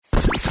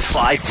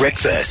5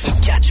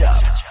 Breakfast. Catch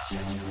up.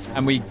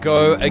 And we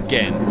go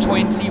again.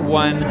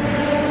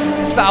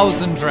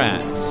 21,000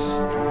 rand.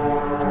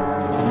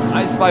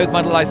 I Spy with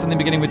Muddle Ice, something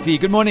beginning with D.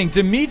 Good morning,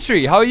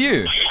 Dimitri. How are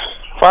you?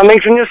 Fine,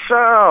 thanks, and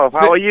yourself.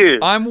 How are you?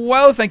 I'm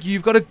well, thank you.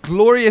 You've got a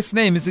glorious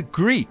name. Is it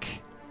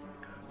Greek?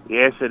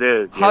 Yes, it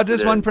is. How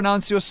does one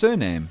pronounce your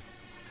surname?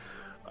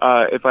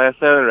 If I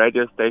say on a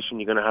radio station,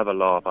 you're going to have a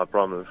laugh, I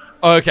promise.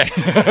 Okay.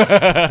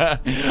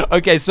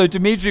 Okay, so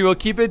Dimitri, we'll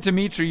keep it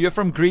Dimitri. You're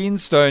from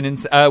Greenstone.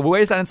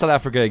 Where is that in South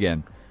Africa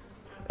again?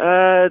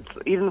 It's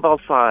Edenville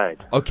side.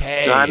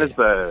 Okay.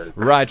 Johannesburg.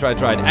 Right.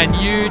 And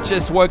you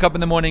just woke up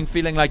in the morning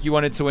feeling like you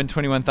wanted to win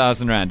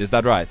 21,000 rand. Is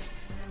that right?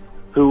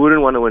 Who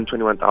wouldn't want to win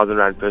 21,000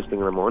 rand first thing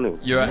in the morning?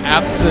 You're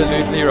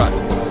absolutely right.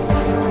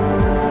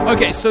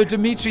 Okay, so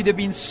Dimitri, there have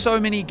been so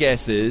many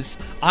guesses.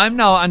 I'm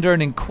now under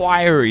an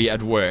inquiry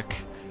at work.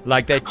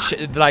 Like they're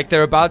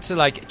about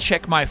to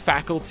check my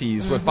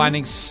faculties. We're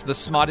finding the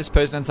smartest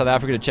person in South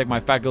Africa to check my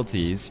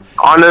faculties.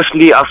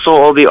 Honestly, I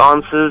saw all the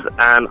answers,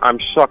 and I'm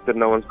shocked that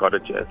no one's got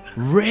it yet.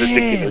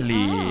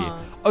 Really?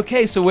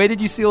 Okay, so where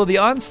did you see all the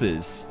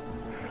answers?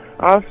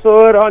 I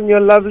saw it on your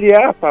lovely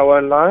app, I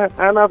won't lie,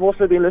 and I've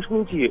also been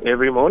listening to you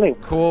every morning.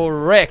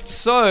 Correct.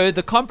 So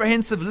the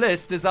comprehensive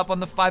list is up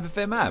on the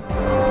 5FM app.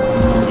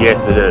 Yes,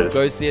 it is.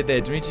 Go see it there.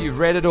 Dimitri, you've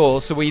read it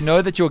all, so we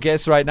know that your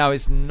guess right now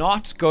is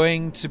not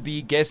going to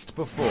be guessed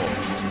before.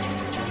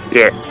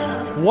 Yes.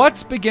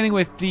 What beginning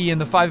with D in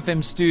the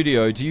 5FM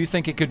studio do you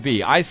think it could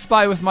be? I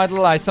Spy with My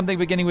Little Eye, something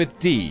beginning with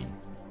D.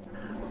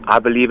 I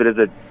believe it is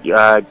a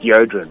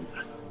deodorant.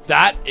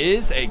 That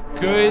is a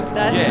good guess.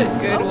 That's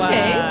a good one.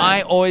 Okay.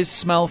 I always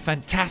smell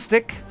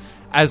fantastic,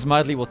 as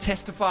Mudley will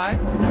testify.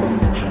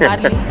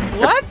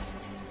 What?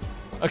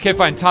 Okay,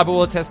 fine. Taba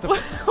will testify.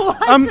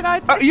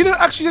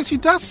 Actually, he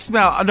does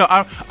smell. No,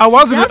 I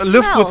was in a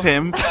lift smell. with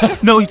him.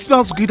 No, he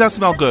does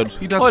smell good.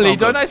 He does Ollie, smell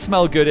don't good. I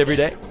smell good every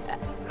day?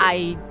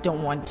 I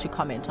don't want to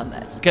comment on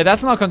that. Okay,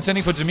 that's not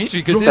concerning for Dimitri,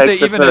 because is there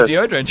even a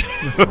deodorant?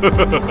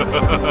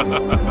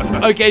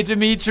 Okay,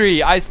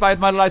 Dimitri, I Spy with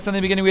My Little Eye,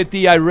 something beginning with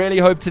D. I really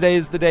hope today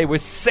is the day. We're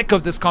sick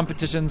of this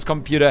competition's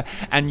computer,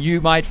 and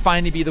you might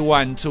finally be the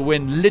one to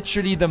win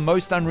literally the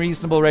most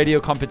unreasonable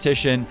radio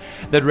competition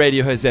that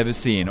radio has ever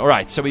seen. All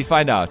right, shall we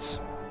find out?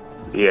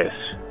 Yes.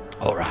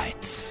 All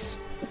right.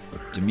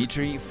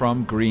 Dimitri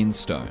from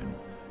Greenstone.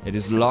 It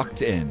is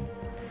locked in.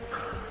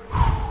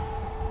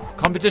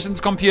 Competition's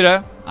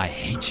computer, I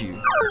hate you.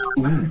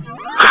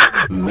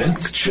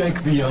 Let's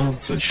check the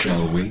answer,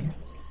 shall we?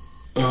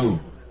 Oh,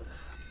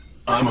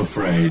 I'm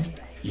afraid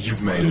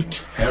you've made a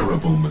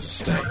terrible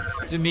mistake.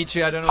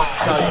 Dimitri, I don't know what to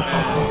tell you,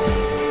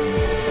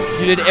 man.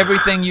 You did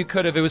everything you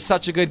could have. It was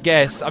such a good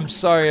guess. I'm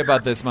sorry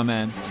about this, my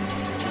man.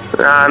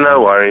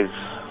 No worries.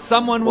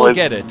 Someone will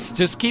get it.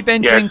 Just keep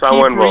entering, keep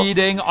someone will.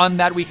 reading on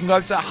that. We can go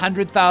up to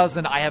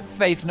 100,000. I have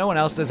faith. No one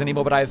else does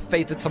anymore, but I have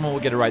faith that someone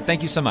will get it right.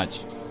 Thank you so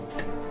much.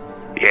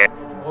 Yeah.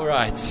 All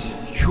right.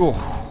 Phew.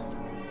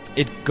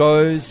 It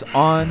goes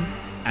on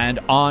and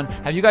on.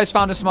 Have you guys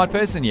found a smart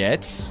person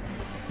yet?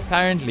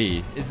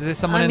 Apparently. Is there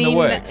someone in the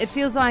works? It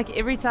feels like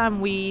every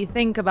time we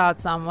think about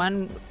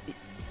someone,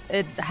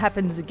 it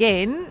happens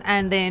again,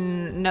 and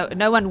then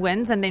no one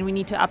wins, and then we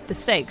need to up the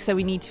stakes. So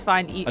we need to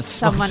find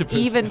someone person.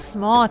 even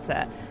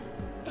smarter.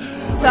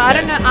 So I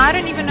don't know. I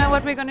don't even know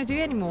what we're going to do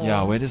anymore.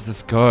 Yeah, where does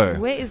this go?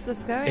 Where is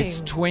this going?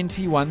 It's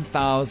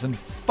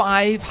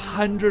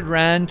 21,500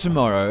 rand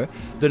tomorrow.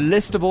 The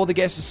list of all the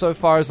guesses so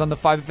far is on the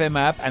 5FM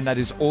app, and that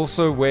is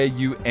also where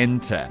you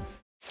enter.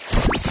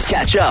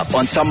 Catch up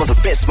on some of the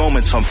best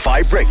moments from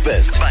 5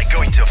 Breakfast by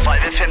going to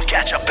 5FM's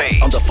catch-up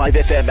page on the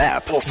 5FM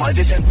app or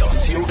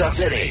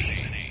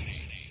 5FM.co.za.